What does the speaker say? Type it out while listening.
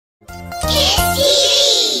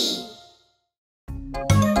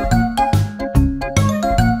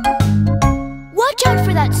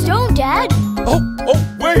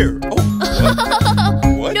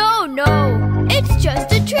What? No, it's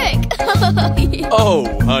just a trick. Oh,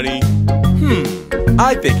 honey.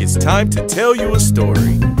 I think it's time to tell you a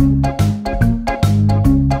story.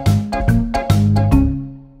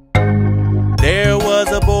 There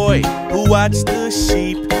was a boy who watched the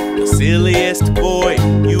sheep, the silliest boy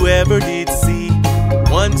you ever did see.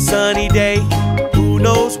 One sunny day, who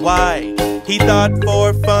knows why, he thought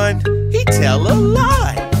for fun he'd tell a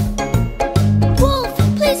lie. Wolf,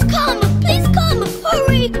 please come,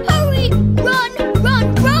 hurry, hurry, run,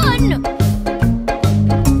 run, run.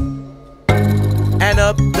 And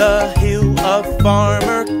up the hill a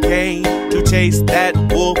farmer came to chase that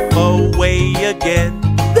wolf away again.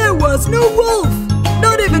 There was no wolf,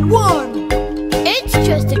 not even one. It's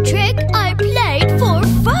just a trick I played for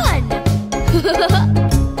fun.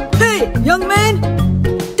 Hey, young man,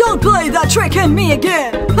 don't play that trick on me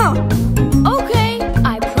again. Okay,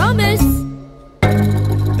 I promise.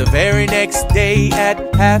 The very next day at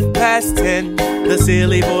 10:30, the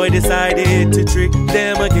silly boy decided to trick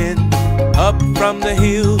them again. Up from the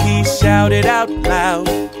hill he shouted out loud,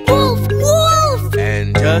 Wolf, wolf!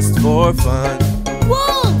 And just for fun,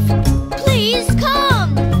 Wolf, please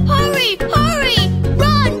come! Hurry, hurry!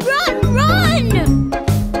 Run, run, run!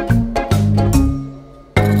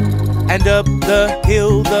 and up the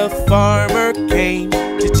hill the farmer came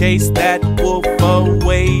to chase that wolf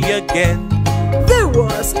away again. There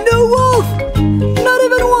was no wolf, not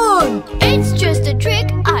even one. It's just a trick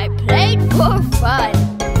I played for fun.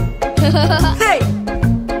 Hey,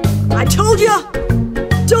 I told ya,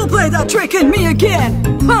 don't play that trick on me again.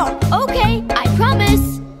 Okay, I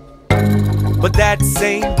promise. But that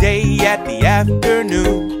same day at the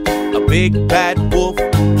afternoon, a big bad wolf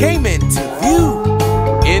came into view.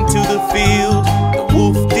 Into the field the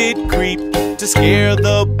wolf did creep to scare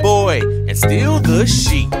the boy and steal the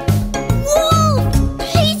sheep. Wolf,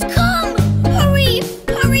 please come! Hurry,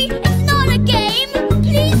 hurry, it's not a game.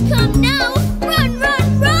 Please come now. Run, run,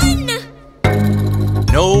 run!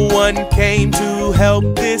 No one came to help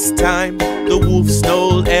this time. The wolf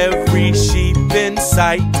stole every sheep in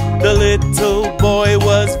sight. The little boy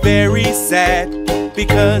was very sad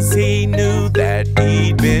because he knew that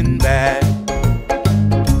he'd been bad.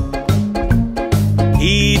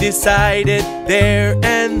 He decided there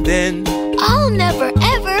and then, I'll never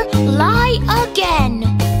ever lie again.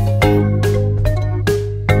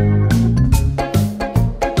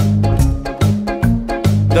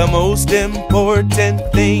 the most important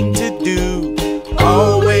thing to do,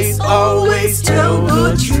 always, always tell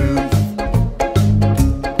the truth.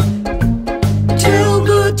 Tell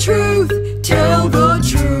the truth, tell the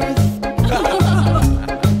truth.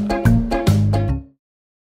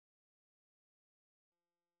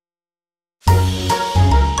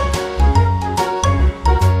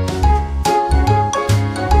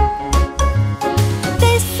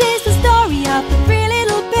 This is the story of the three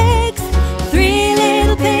little pigs. Three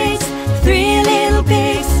little pigs, three little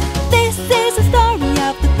pigs. This is the story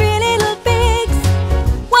of the three little pigs.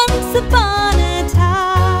 Once upon a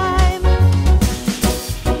time,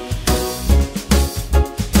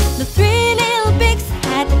 the three little pigs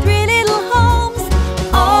had three little homes,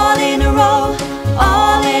 all in a row,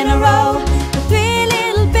 all in a row. The three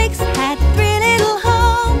little pigs had three little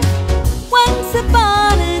homes. Once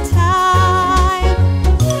upon a time.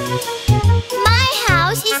 My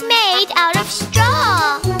house is made out of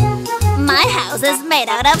straw. My house is made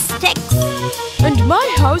out of sticks. And my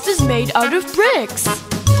house is made out of bricks.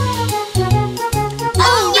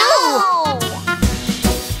 Oh no!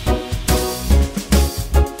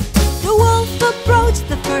 The wolf approached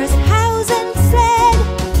the first house and said,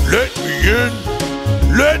 Let me in!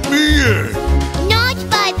 Let me in! Not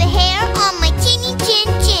by the hair on my chinny chin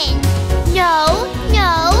chin. No,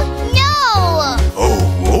 no, no!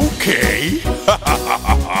 Oh, okay.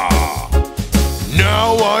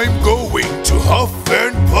 Now I'm going to huff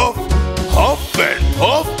and puff, huff and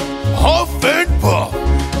puff, huff and puff.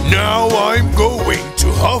 Now I'm going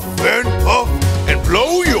to huff and puff and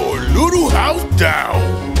blow your little house down.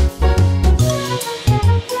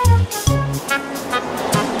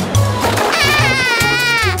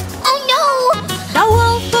 Ah! Oh no! the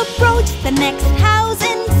wolf approached the next house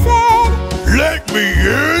and said, Let me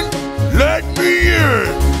in! Let me in!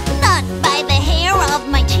 Not by the hair of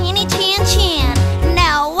my chinny chin chin.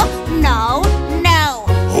 No, no, no.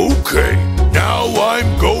 Okay, now I'm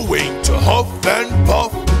going to huff and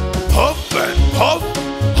puff, huff and puff,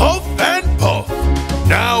 huff and puff.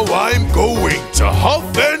 Now I'm going to huff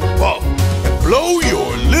and puff and blow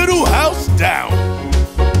your little house down.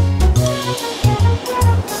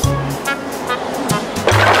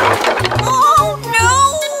 Oh no!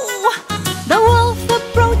 The wolf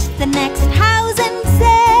approached the next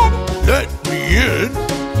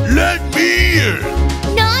let me in.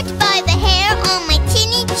 Not by the hair on my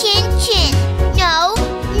tinny chin chin. No,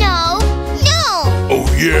 no, no. Oh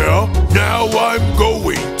yeah? Now I'm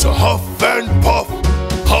going to huff and puff.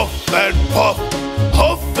 Huff and puff.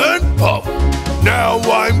 Huff and puff. Now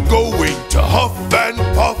I'm going to huff and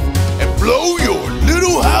puff and blow your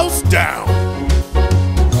little house down.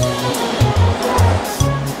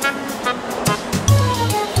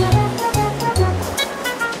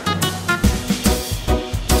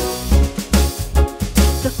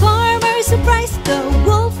 The farmer surprised the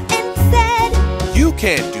wolf and said, You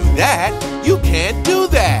can't do that. You can't do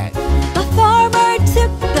that. the farmer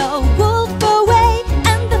took the wolf away,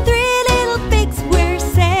 and the three little pigs were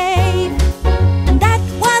safe. And that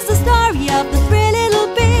was the story of the three little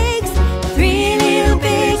pigs. Three little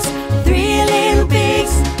pigs, three little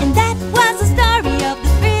pigs. And that was the story of the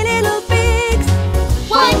three little pigs.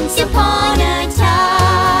 Once upon a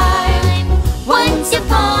time, once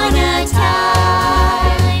upon a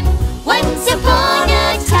time, once upon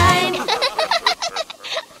a time.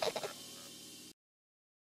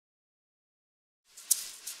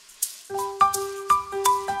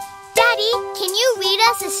 Daddy, can you read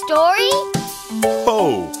us a story?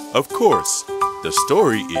 Oh, of course. The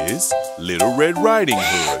story is Little Red Riding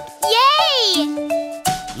Hood. Yay!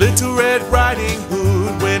 Little Red Riding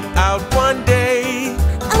Hood went out one day.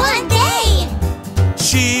 One day,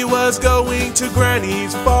 She was going to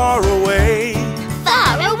Granny's far away.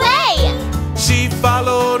 far away. She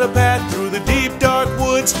followed a path through the deep dark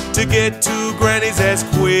woods to get to Granny's as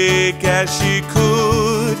quick as she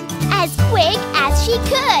could. As quick as she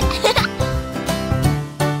could.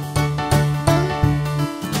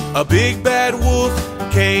 A big bad wolf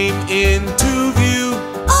came into view.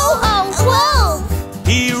 Oh, wolf!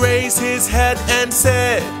 He raised his head and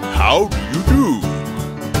said, How do you do?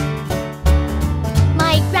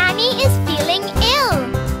 My granny is feeling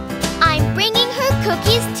ill. I'm bringing her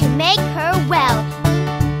cookies to make her well.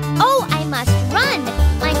 Oh, I must run.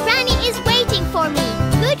 My granny is waiting for me.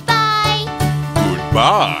 Goodbye.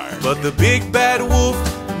 Goodbye. But the big bad wolf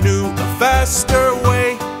knew a faster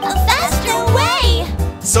way. A faster way.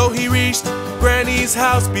 So he reached Granny's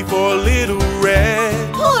house before Little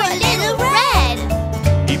Red. Poor little red.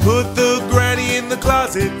 He put the Granny in the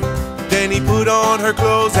closet. Then he put on her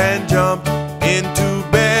clothes and jumped into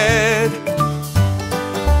bed.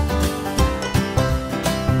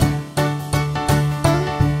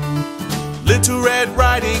 Little Red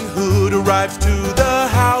Riding Hood arrives to the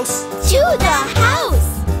house. To the house.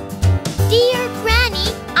 Dear Granny,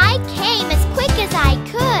 I came as quick as I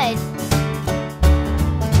could.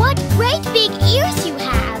 What great big ears you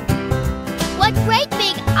have. What great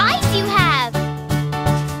big eyes you have.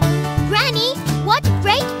 Granny, what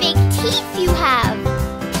great big teeth you have.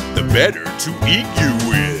 The better to eat you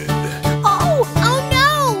with. Oh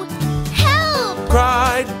no! Help!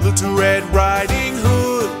 Cried Little Red Riding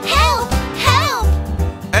Hood. Help! Help!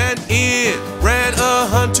 And in ran a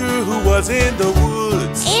hunter who was in the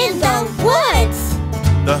woods. In the woods!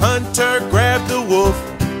 The hunter grabbed the wolf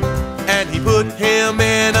and he put him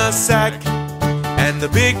in a sack. And the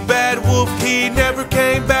big bad wolf, he never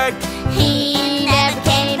came back. He never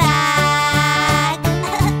came back.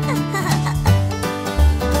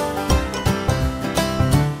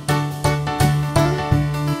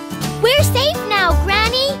 We're safe now,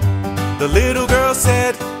 Granny. The little girl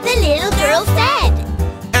said, The little girl said.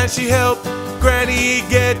 and she helped Granny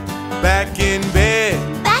get back in bed.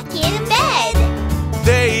 Back in bed.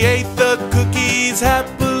 They ate the cookies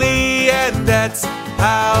happily, and that's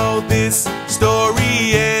how this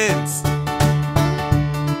story ends.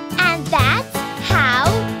 And that's how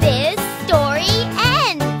this story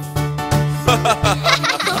ends.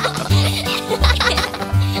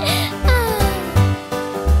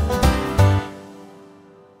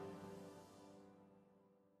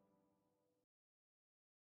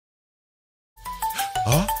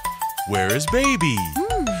 Huh? Where is baby?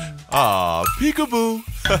 Ah, peekaboo.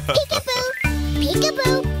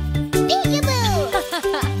 Peekaboo, peekaboo, peekaboo.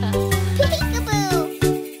 Peekaboo.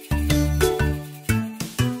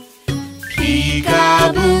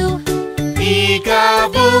 Peekaboo,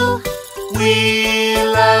 peekaboo, we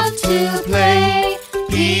love to play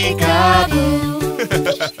peekaboo.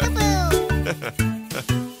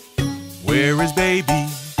 Where is baby?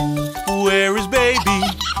 Where is baby?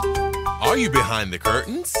 Are you behind the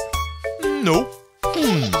curtains? Nope.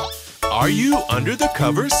 Are you under the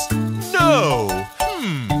covers? No.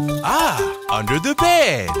 Ah, under the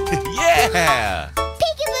bed. Yeah.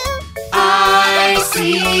 Peekaboo. I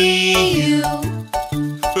see you.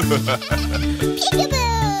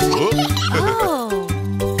 Peekaboo.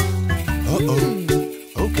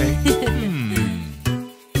 Uh-oh. Okay.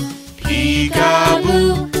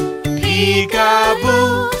 Peekaboo,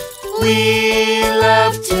 peekaboo, we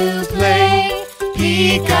love to play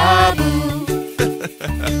peekaboo.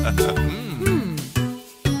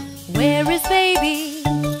 Where is baby?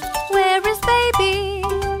 Where is baby?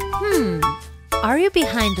 Are you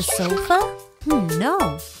behind the sofa?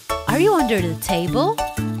 No. Are you under the table?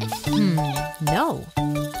 No.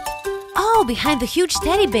 Oh, behind the huge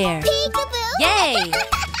teddy bear. Peekaboo. Yay!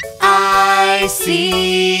 I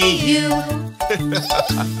see you.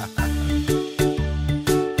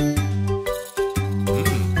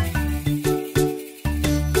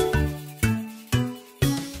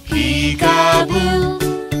 Peekaboo,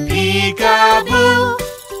 peekaboo,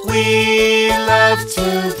 we love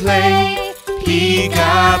to play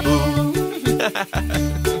peekaboo.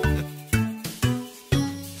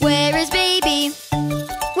 Where is baby?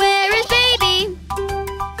 Where is baby?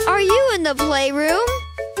 Are you in the playroom?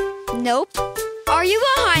 Nope. Are you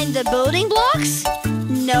behind the building blocks?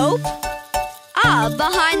 Nope.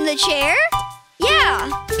 Behind the chair? Yeah.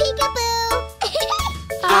 Peekaboo.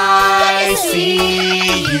 I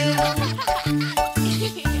see you.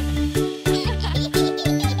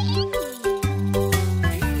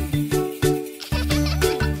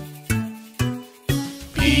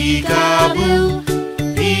 Peekaboo,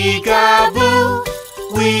 peekaboo,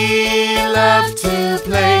 we love to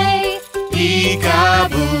play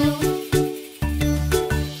peekaboo.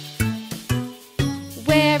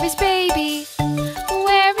 Where is baby?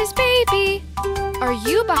 Where is baby? Are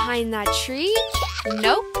you behind that tree?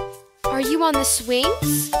 Nope. Are you on the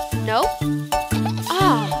swings? Nope.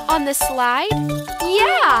 On the slide?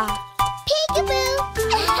 Yeah. Peekaboo.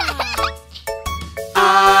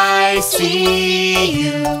 I see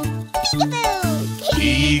you. Peekaboo.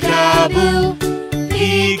 Peekaboo,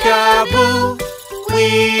 peekaboo, we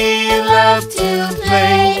love to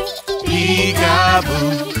play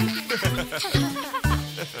peekaboo.